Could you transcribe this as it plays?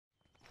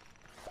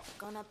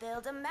Gonna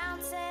build a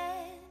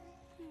mountain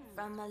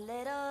from a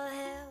little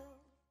hill.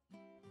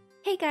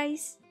 Hey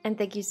guys, and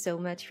thank you so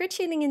much for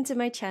tuning into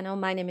my channel.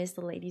 My name is the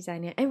Lady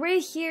Designer, and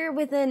we're here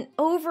with an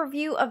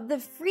overview of the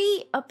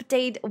free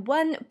update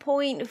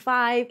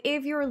 1.5.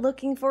 If you're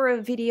looking for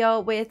a video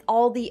with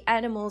all the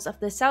animals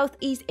of the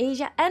Southeast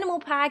Asia Animal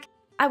Pack,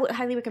 I would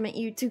highly recommend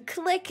you to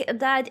click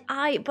that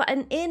I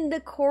button in the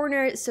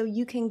corner so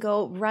you can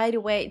go right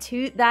away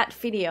to that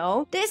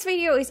video. This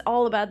video is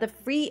all about the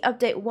free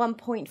update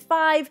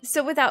 1.5,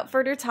 so without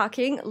further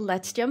talking,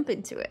 let's jump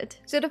into it.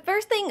 So the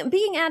first thing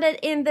being added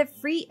in the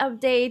free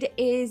update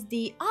is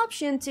the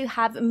option to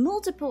have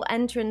multiple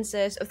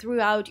entrances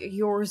throughout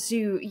your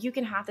zoo. You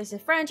can have this in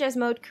franchise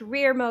mode,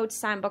 career mode,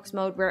 sandbox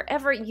mode,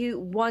 wherever you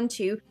want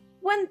to.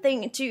 One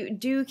thing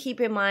to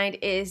keep in mind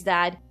is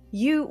that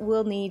you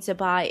will need to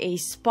buy a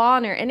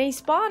spawner, and a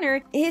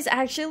spawner is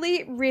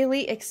actually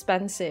really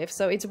expensive.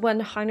 So it's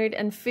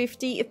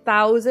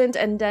 150,000,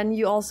 and then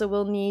you also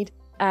will need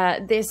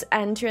this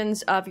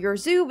entrance of your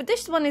zoo, but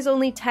this one is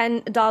only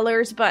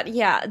 $10. But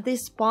yeah,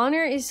 this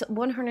spawner is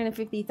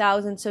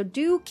 150,000, so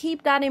do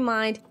keep that in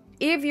mind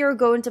if you're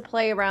going to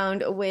play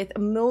around with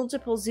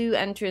multiple zoo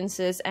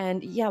entrances.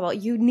 And yeah, well,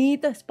 you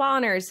need the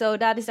spawner, so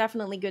that is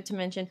definitely good to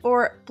mention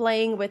for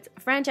playing with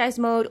franchise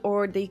mode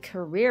or the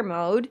career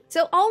mode.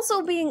 So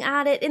also being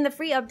added in the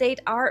free update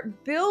are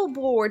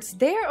billboards.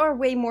 There are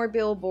way more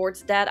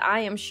billboards that I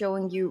am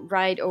showing you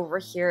right over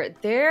here.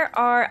 There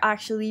are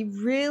actually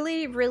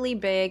really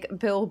big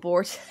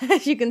billboards,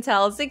 as you can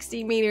tell,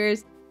 60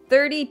 meters.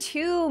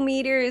 32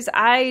 meters.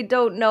 I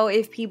don't know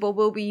if people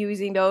will be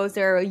using those.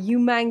 They're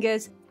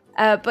humongous.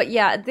 But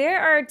yeah, there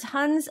are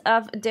tons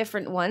of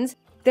different ones.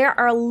 There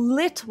are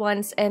lit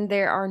ones and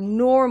there are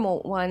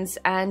normal ones,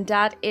 and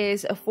that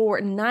is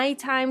for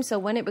nighttime. So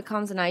when it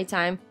becomes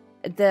nighttime,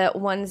 the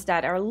ones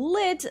that are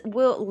lit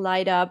will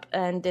light up,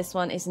 and this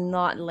one is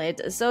not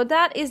lit. So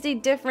that is the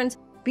difference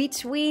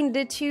between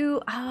the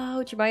two.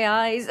 Ouch, my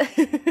eyes.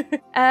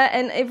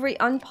 And if we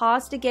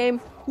unpause the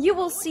game, you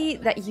will see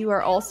that you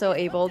are also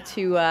able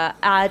to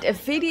add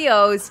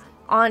videos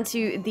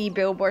onto the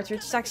billboards, which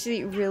is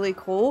actually really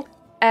cool.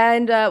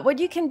 And what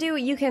you can do,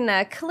 you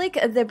can click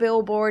the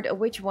billboard,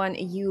 which one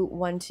you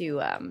want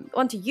to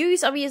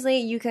use. Obviously,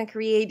 you can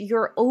create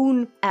your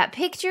own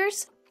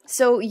pictures.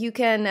 So you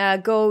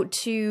can go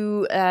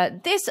to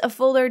this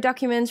folder,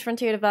 Documents,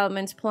 Frontier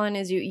Developments, Plan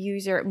as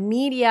User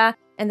Media,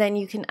 and then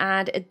you can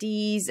add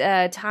these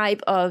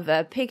type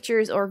of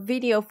pictures or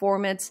video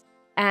formats,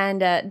 and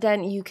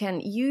then you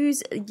can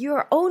use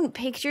your own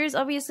pictures,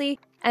 obviously.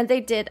 And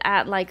they did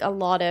add like a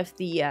lot of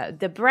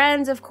the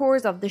brands, of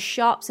course, of the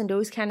shops and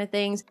those kind of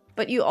things.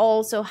 But you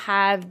also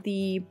have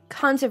the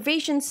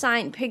conservation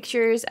sign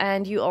pictures,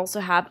 and you also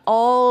have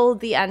all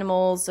the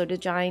animals. So the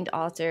giant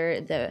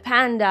otter, the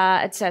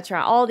panda,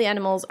 etc. All the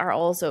animals are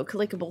also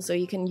clickable. So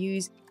you can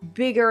use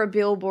bigger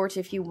billboards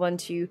if you want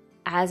to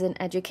as an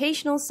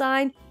educational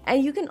sign.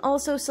 And you can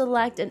also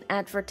select an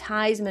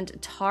advertisement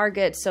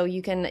target. So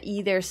you can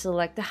either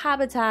select the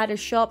habitat, a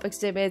shop,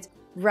 exhibit,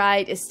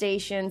 ride, a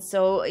station.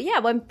 So yeah,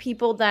 when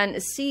people then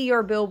see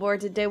your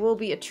billboard, they will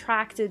be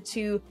attracted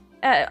to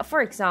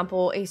for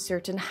example, a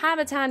certain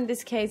habitat. In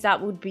this case,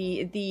 that would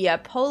be the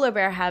polar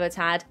bear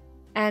habitat,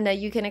 and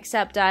you can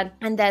accept that,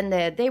 and then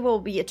they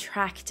will be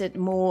attracted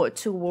more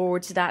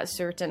towards that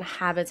certain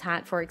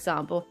habitat, for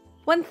example.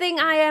 One thing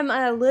I am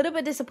a little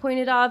bit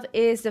disappointed of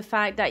is the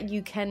fact that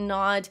you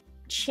cannot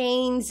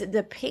change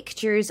the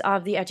pictures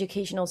of the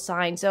educational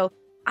sign. So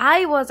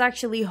I was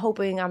actually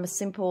hoping, I'm a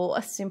simple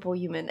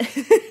human.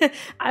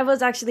 I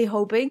was actually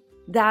hoping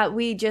that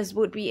we just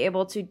would be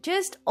able to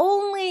just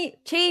only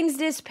change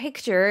this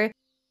picture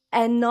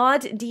and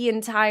not the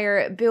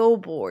entire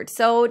billboard.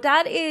 So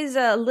that is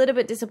a little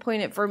bit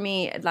disappointed for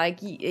me. Like,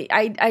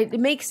 it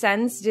makes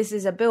sense. This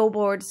is a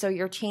billboard, so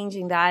you're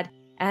changing that.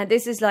 And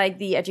this is like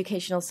the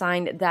educational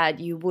sign that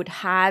you would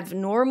have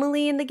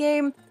normally in the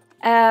game.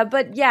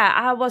 But yeah,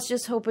 I was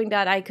just hoping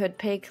that I could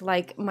pick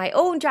like my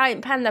own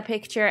giant panda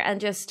picture and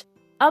just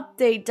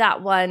update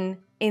that one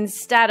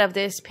instead of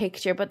this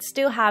picture, but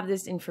still have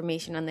this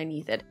information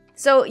underneath it.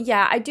 So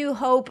yeah, I do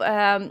hope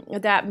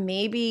that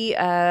maybe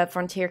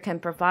Frontier can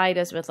provide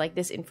us with like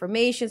this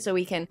information so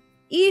we can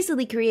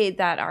easily create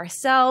that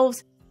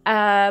ourselves.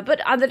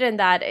 But other than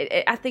that,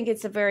 I think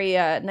it's a very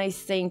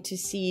nice thing to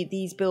see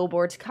these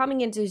billboards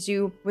coming into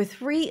Zoo with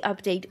free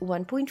update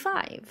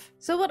 1.5.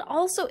 So what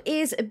also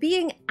is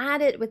being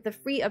added with the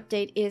free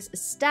update is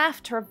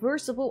staff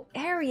traversable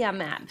area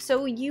map.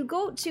 So you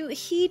go to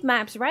heat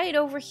maps right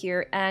over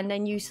here, and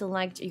then you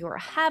select your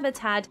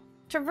habitat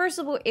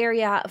traversable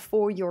area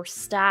for your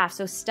staff.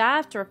 So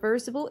staff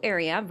traversable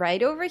area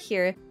right over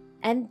here.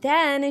 And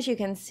then, as you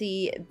can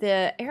see,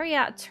 the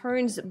area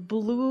turns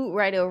blue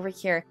right over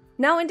here.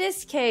 Now in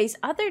this case,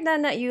 other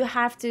than that you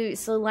have to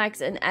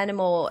select an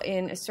animal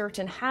in a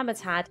certain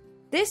habitat,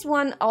 this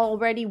one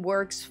already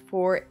works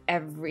for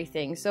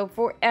everything. So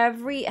for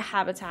every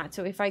habitat.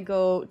 So if I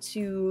go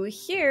to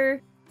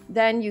here,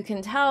 then you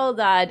can tell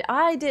that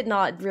I did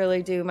not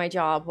really do my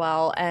job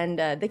well, and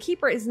the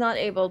keeper is not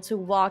able to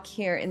walk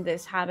here in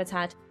this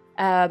habitat,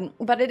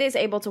 but it is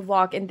able to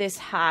walk in this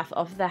half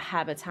of the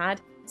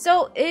habitat.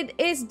 So it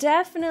is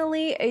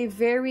definitely a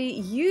very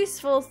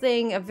useful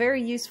thing, a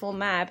very useful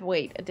map.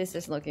 Wait, this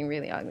is looking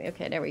really ugly.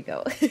 Okay, there we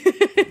go.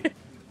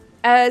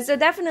 So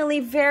definitely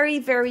very,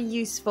 very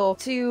useful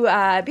to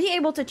be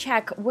able to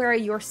check where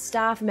your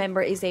staff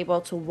member is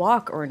able to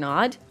walk or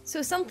not.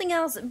 So something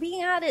else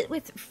being added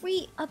with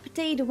free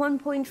update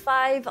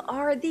 1.5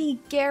 are the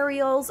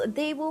Gharials.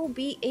 They will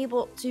be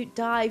able to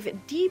dive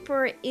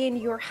deeper in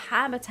your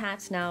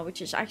habitats now,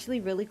 which is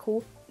actually really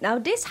cool. Now,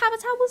 this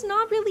habitat was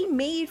not really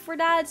made for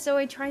that, so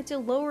I tried to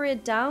lower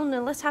it down.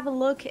 And let's have a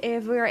look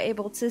if we're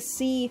able to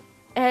see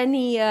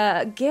any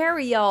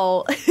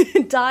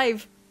Gharial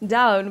dive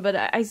down.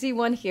 But I see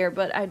one here,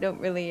 but I don't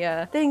really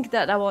think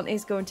that one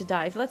is going to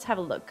dive. Let's have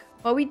a look.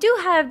 Well, we do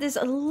have this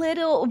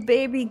little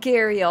baby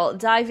Gharial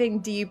diving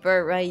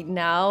deeper right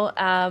now.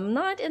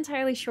 Not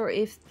entirely sure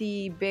if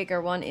the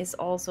bigger one is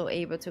also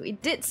able to.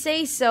 It did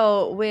say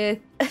so with,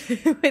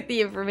 with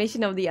the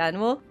information of the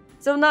animal.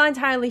 So I'm not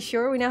entirely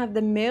sure. We now have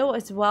the male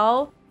as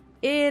well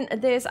in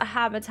this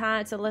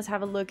habitat. So let's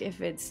have a look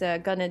if it's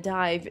gonna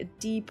dive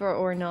deeper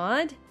or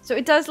not. So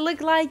it does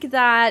look like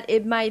that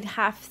it might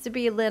have to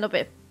be a little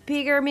bit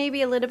bigger,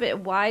 maybe a little bit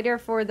wider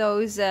for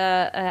those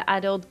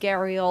adult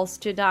Gharials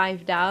to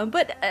dive down.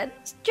 But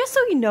just so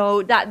you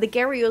know that the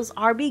Gharials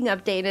are being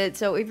updated.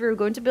 So if you're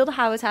going to build a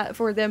habitat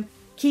for them,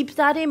 keep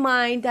that in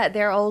mind that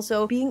they're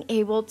also being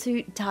able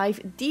to dive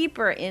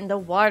deeper in the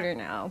water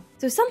now.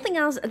 So something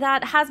else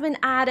that has been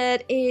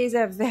added is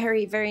a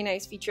very, very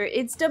nice feature.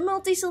 It's the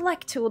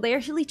multi-select tool. They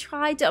actually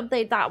tried to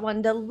update that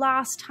one the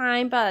last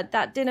time, but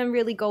that didn't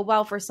really go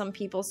well for some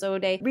people. So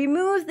they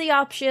removed the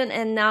option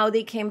and now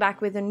they came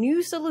back with a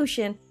new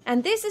solution.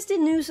 And this is the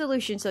new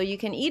solution. So you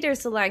can either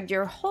select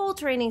your whole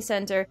training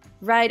center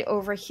right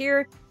over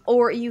here,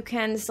 or you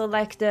can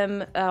select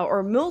them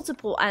or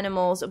multiple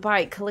animals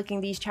by clicking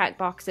these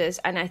checkboxes.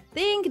 And I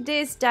think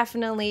this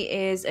definitely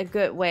is a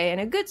good way and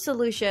a good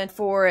solution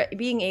for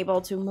being able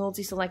to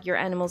multi-select your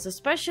animals,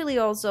 especially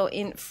also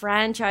in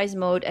franchise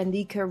mode and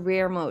the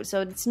career mode.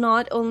 So it's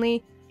not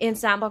only in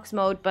sandbox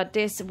mode, but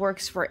this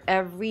works for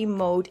every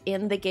mode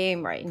in the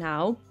game right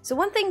now. So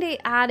one thing they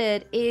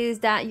added is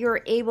that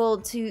you're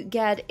able to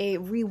get a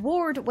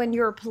reward when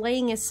you're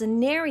playing a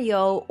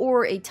scenario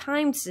or a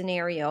timed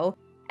scenario.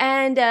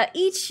 And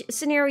each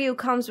scenario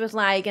comes with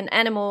like an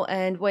animal,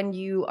 and when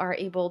you are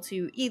able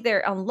to either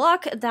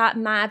unlock that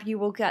map, you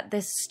will get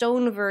this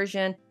stone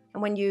version.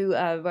 And when you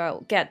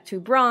well, get to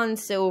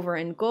bronze, silver,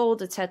 and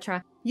gold,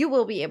 etc., you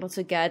will be able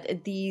to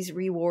get these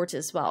rewards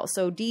as well.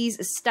 So these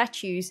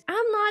statues,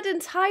 I'm not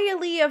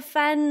entirely a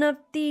fan of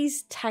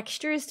these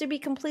textures, to be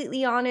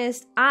completely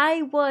honest.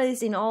 I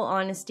was, in all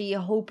honesty,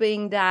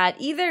 hoping that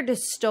either the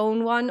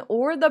stone one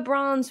or the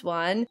bronze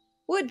one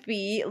would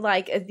be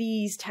like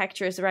these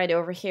textures right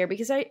over here,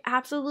 because I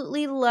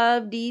absolutely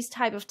love these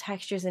type of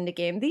textures in the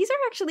game. These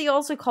are actually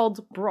also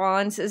called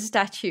bronze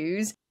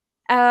statues.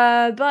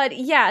 But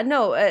yeah,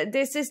 no,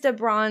 this is the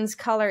bronze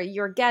color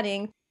you're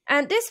getting.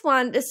 And this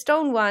one, the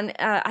stone one,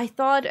 I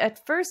thought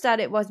at first that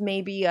it was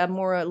maybe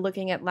more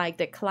looking at like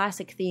the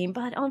classic theme,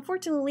 but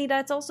unfortunately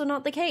that's also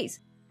not the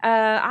case.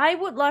 I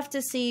would love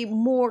to see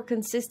more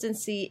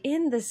consistency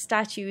in the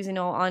statues, in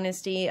all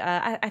honesty.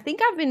 I think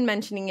I've been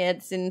mentioning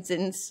it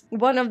since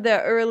one of the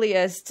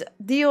earliest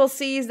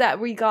DLCs that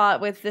we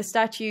got with the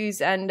statues,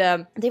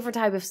 and different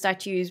type of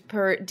statues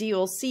per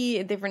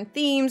DLC, different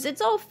themes. It's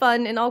all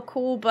fun and all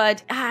cool,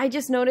 but I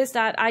just noticed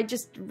that I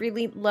just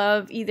really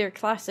love either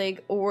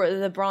classic or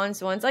the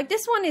bronze ones. Like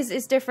this one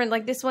is different.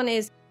 Like this one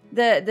is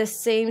the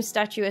same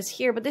statue as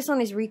here, but this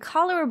one is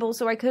recolorable,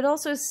 so I could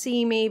also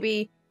see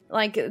maybe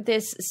like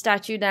this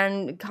statue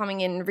then coming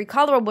in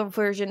recolorable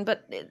version,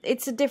 but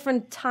it's a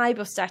different type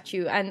of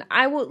statue, and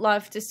I would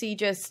love to see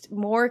just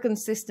more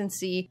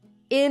consistency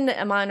in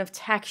the amount of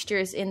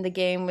textures in the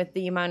game with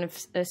the amount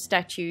of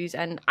statues.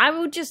 And I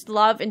would just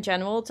love in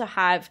general to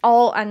have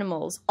all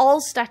animals, all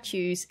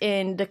statues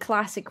in the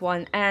classic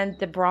one and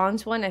the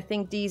bronze one. I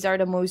think these are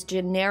the most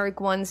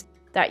generic ones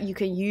that you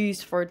can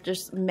use for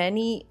just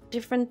many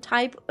different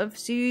type of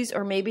zoos,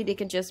 or maybe they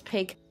can just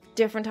pick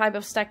different type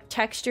of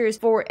textures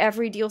for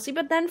every DLC,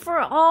 but then for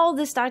all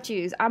the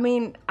statues, I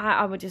mean,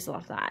 I would just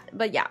love that.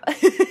 But yeah,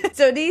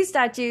 so these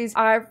statues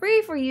are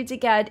free for you to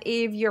get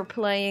if you're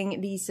playing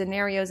these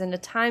scenarios and the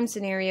time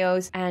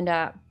scenarios, and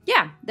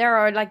yeah, there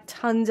are like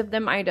tons of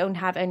them. I don't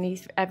have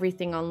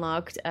everything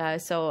unlocked,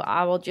 so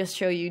I will just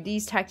show you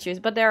these textures,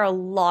 but there are a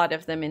lot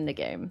of them in the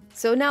game.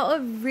 So now a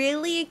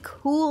really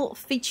cool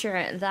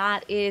feature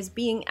that is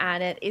being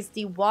added is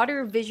the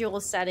water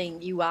visual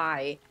setting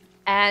UI.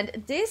 And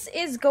this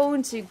is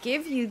going to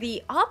give you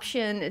the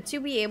option to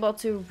be able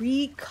to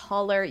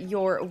recolor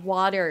your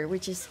water,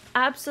 which is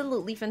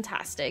absolutely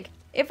fantastic.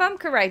 If I'm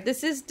correct,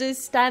 this is the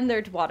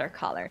standard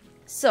watercolor.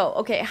 So,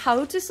 okay,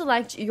 how to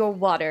select your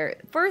water.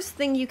 First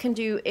thing you can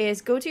do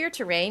is go to your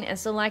terrain and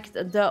select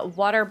the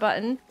water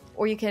button.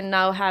 or you can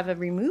now have a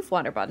remove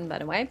water button, by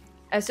the way.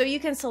 So you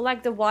can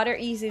select the water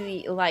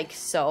easily like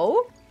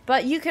so.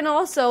 But you can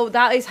also,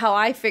 that is how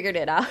I figured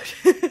it out.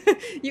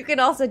 You can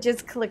also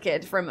just click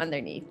it from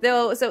underneath.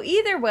 So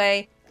either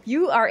way,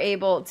 you are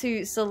able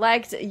to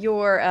select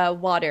your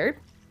water.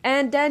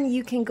 And then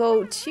you can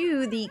go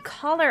to the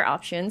color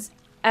options.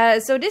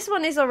 So this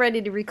one is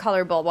already the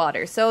recolorable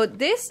water. So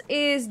this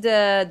is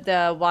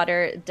the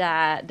water,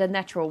 the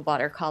natural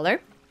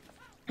watercolor.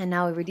 And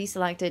now we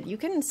deselected. You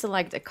can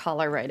select a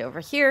color right over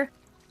here.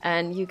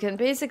 And you can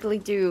basically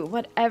do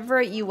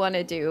whatever you want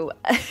to do.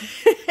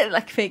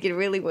 Like make it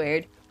really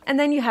weird. And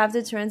then you have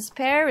the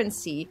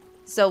transparency.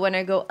 So when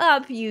I go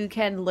up, you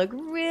can look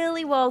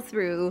really well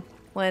through.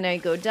 When I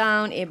go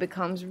down, it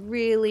becomes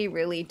really,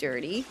 really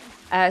dirty.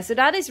 So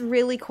that is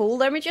really cool.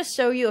 Let me just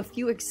show you a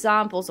few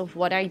examples of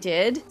what I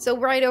did. So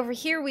right over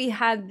here, we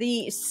had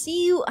the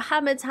sea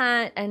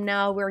habitat, and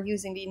now we're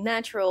using the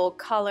natural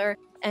color.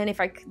 And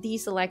if I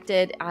deselect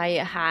it, I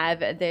have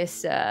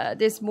this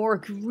this more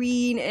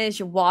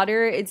greenish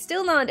water. It's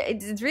still not,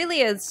 it's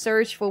really a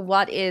search for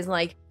what is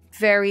like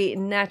very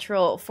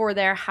natural for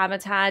their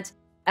habitat.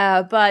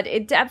 But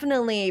it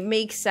definitely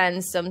makes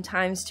sense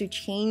sometimes to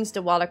change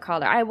the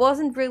watercolor. I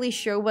wasn't really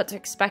sure what to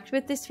expect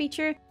with this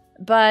feature,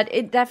 but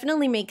it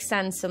definitely makes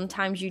sense.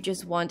 Sometimes you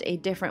just want a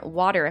different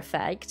water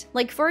effect.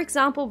 Like for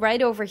example,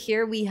 right over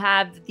here, we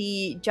have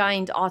the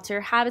giant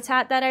otter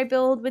habitat that I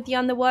built with the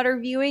underwater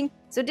viewing.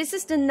 So this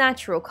is the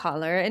natural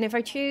color. And if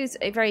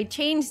I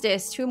change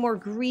this to a more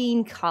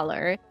green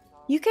color,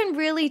 you can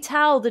really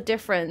tell the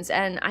difference.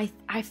 And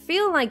I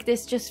feel like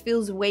this just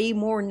feels way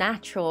more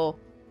natural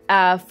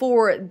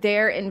for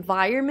their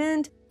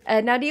environment.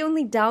 Now the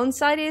only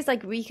downside is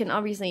like we can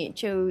obviously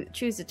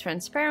choose the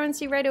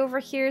transparency right over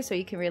here, so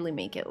you can really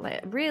make it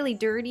really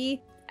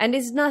dirty, and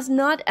this does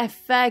not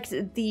affect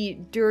the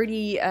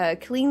dirty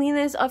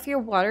cleanliness of your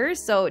water.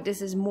 So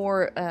this is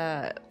more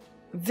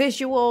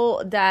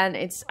visual than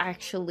it's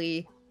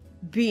actually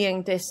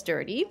being this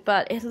dirty,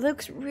 but it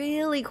looks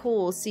really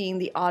cool seeing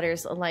the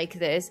otters like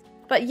this.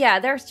 But yeah,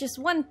 there's just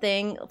one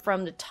thing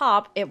from the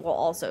top, it will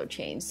also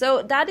change.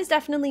 So that is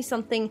definitely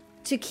something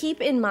to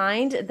keep in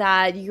mind,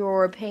 that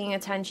you're paying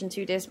attention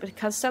to this,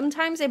 because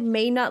sometimes it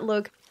may not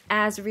look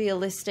as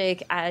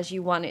realistic as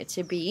you want it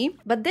to be.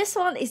 But this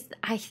one is,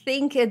 I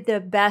think, the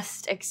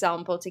best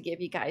example to give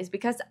you guys,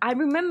 because I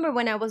remember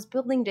when I was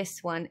building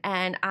this one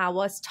and I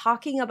was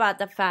talking about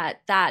the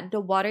fact that the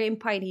water in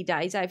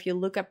Paradise, if you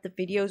look up the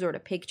videos or the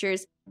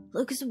pictures,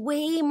 looks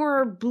way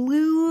more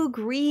blue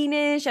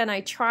greenish, and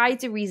I tried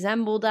to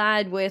resemble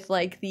that with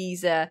like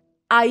these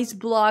ice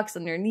blocks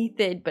underneath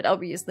it, but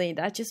obviously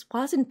that just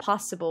wasn't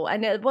possible.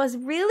 And it was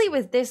really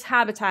with this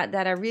habitat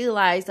that I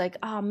realized, like,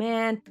 oh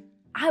man,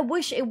 I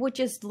wish it would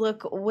just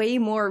look way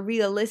more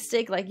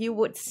realistic, like you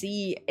would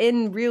see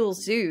in real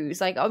zoos.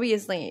 Like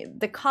obviously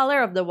the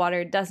color of the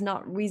water does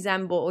not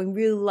resemble in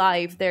real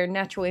life their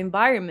natural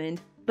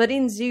environment, but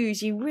in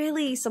zoos you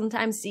really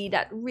sometimes see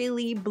that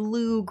really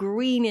blue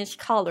greenish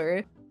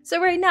color.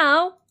 So right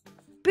now,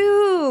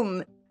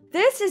 boom,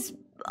 this is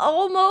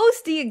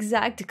almost the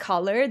exact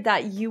color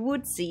that you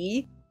would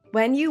see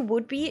when you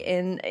would be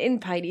in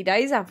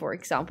Paradise, for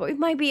example. It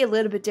might be a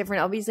little bit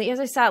different, obviously. As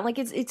I said, like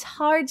it's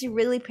hard to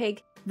really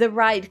pick the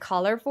right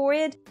color for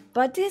it,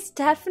 but this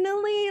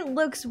definitely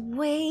looks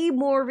way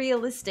more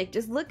realistic.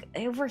 Just look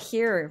over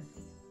here.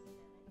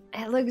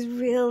 It looks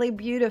really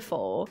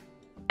beautiful.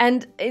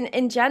 And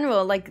in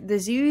general, like the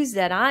zoos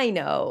that I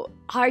know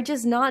are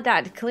just not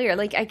that clear.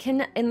 Like I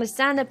can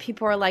understand that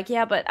people are like,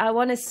 yeah, but I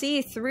want to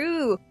see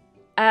through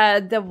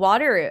the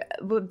water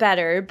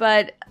better.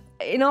 But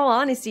in all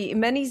honesty, in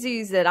many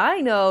zoos that I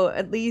know,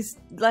 at least,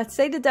 let's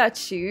say the Dutch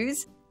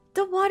zoos,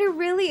 the water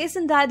really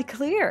isn't that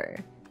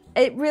clear.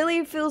 It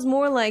really feels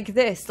more like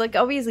this. Like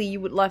obviously you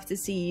would love to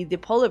see the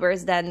polar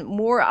bears then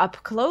more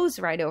up close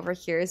right over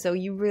here, so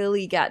you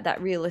really get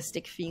that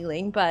realistic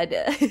feeling. But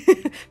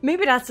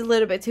maybe that's a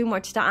little bit too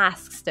much to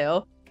ask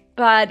still.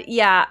 But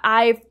yeah,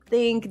 I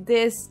think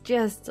this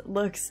just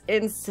looks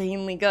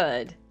insanely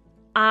good.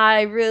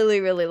 I really,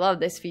 really love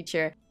this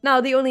feature.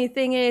 Now the only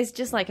thing is,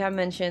 just like I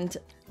mentioned,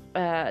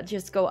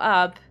 just go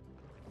up.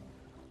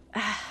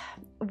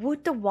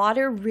 Would the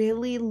water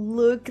really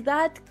look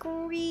that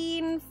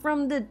green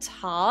from the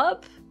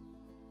top?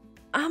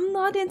 I'm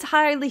not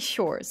entirely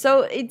sure.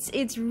 So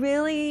it's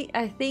really,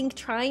 I think,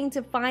 trying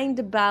to find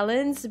the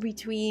balance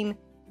between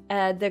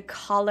the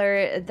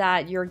color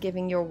that you're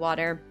giving your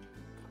water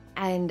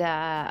and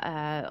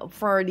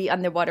for the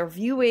underwater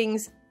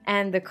viewings,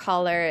 and the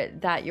color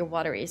that your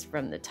water is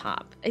from the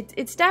top.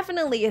 It's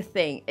definitely a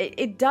thing.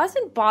 It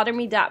doesn't bother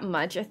me that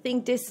much. I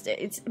think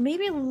it's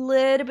maybe a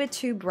little bit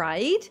too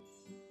bright.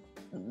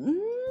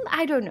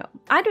 I don't know.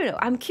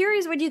 I'm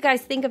curious what you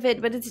guys think of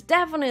it, but it's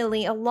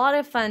definitely a lot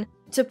of fun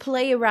to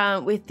play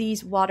around with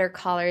these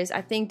watercolors.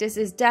 I think this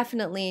is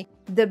definitely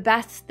the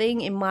best thing,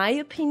 in my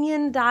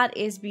opinion, that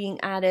is being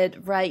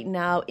added right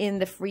now in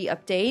the free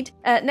update.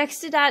 Next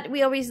to that,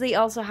 we obviously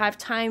also have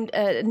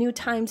new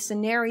timed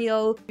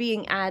scenario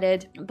being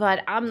added,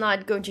 but I'm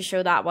not going to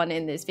show that one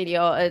in this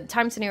video.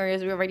 Timed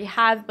scenarios we already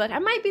have, but I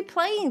might be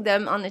playing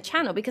them on the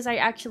channel because I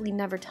actually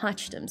never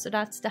touched them, so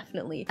that's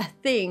definitely a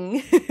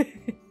thing.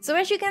 So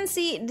as you can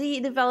see, the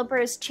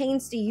developers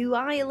changed the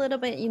UI a little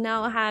bit. You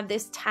now have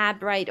this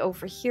tab right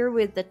over here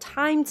with the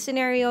timed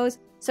scenarios.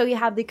 So you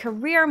have the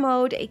career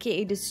mode,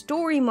 aka the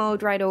story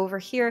mode right over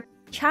here.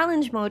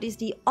 Challenge mode is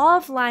the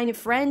offline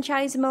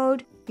franchise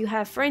mode. You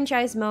have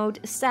franchise mode,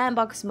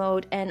 sandbox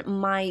mode, and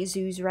my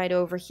zoos right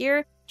over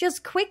here.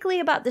 Just quickly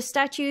about the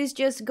statues,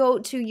 just go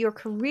to your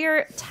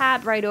career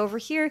tab right over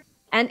here.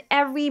 And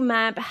every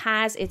map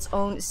has its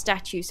own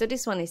statue. So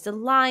this one is the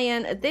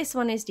lion, this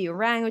one is the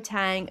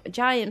orangutan,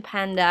 giant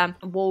panda,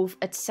 wolf,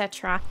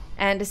 etc.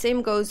 And the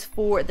same goes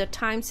for the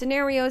time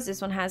scenarios. This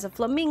one has a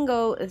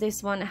flamingo,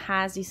 this one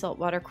has the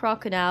saltwater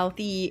crocodile,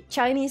 the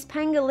Chinese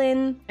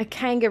pangolin, a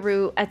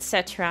kangaroo,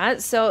 etc.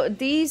 So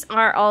these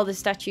are all the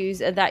statues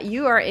that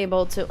you are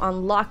able to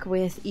unlock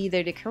with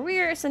either the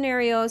career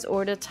scenarios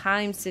or the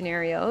time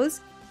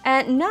scenarios.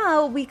 And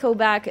now we go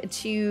back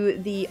to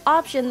the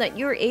option that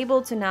you're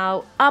able to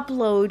now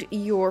upload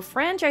your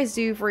franchise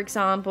zoo, for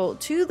example,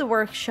 to the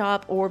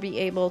workshop, or be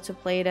able to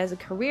play it as a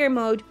career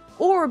mode,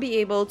 or be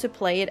able to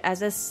play it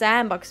as a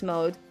sandbox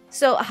mode.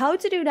 So how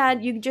to do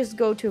that, you just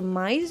go to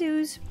my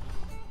zoos,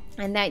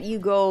 and then you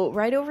go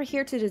right over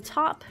here to the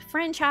top,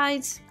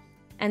 franchise,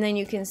 and then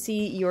you can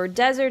see your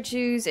desert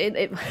zoos.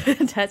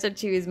 Desert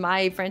zoo is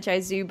my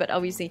franchise zoo, but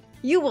obviously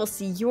you will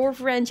see your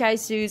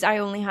franchise zoos. I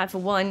only have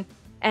one.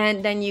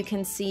 And then you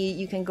can see,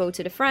 you can go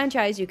to the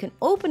franchise, you can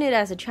open it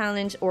as a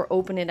challenge or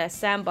open it as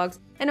sandbox.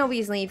 And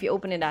obviously if you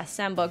open it as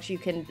sandbox, you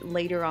can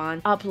later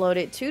on upload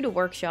it to the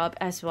workshop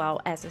as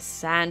well as a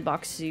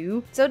sandbox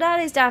zoo. So that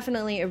is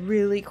definitely a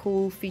really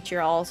cool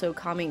feature also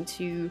coming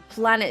to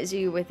Planet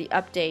Zoo with the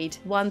update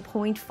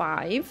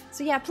 1.5.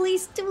 So yeah,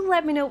 please do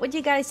let me know what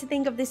you guys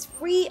think of this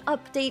free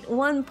update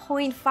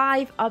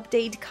 1.5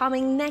 update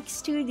coming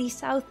next to the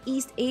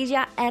Southeast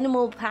Asia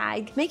Animal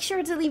Pack. Make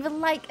sure to leave a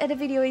like at the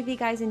video if you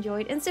guys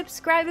enjoyed, and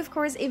subscribe of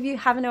course if you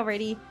haven't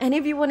already. And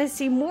if you want to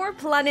see more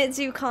Planet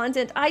Zoo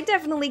content, I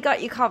definitely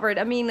got you covered.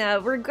 I mean,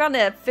 we're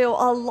gonna fill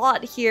a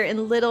lot here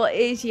in Little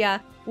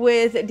Asia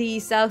with the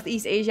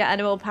Southeast Asia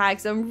Animal Pack,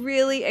 so I'm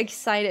really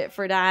excited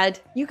for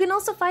that. You can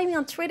also find me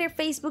on Twitter,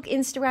 Facebook,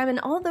 Instagram, and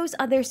all those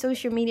other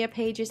social media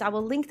pages. I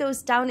will link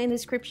those down in the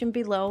description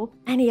below.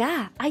 And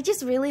yeah, I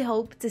just really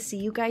hope to see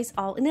you guys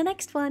all in the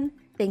next one.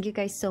 Thank you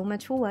guys so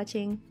much for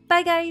watching.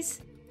 Bye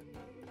guys!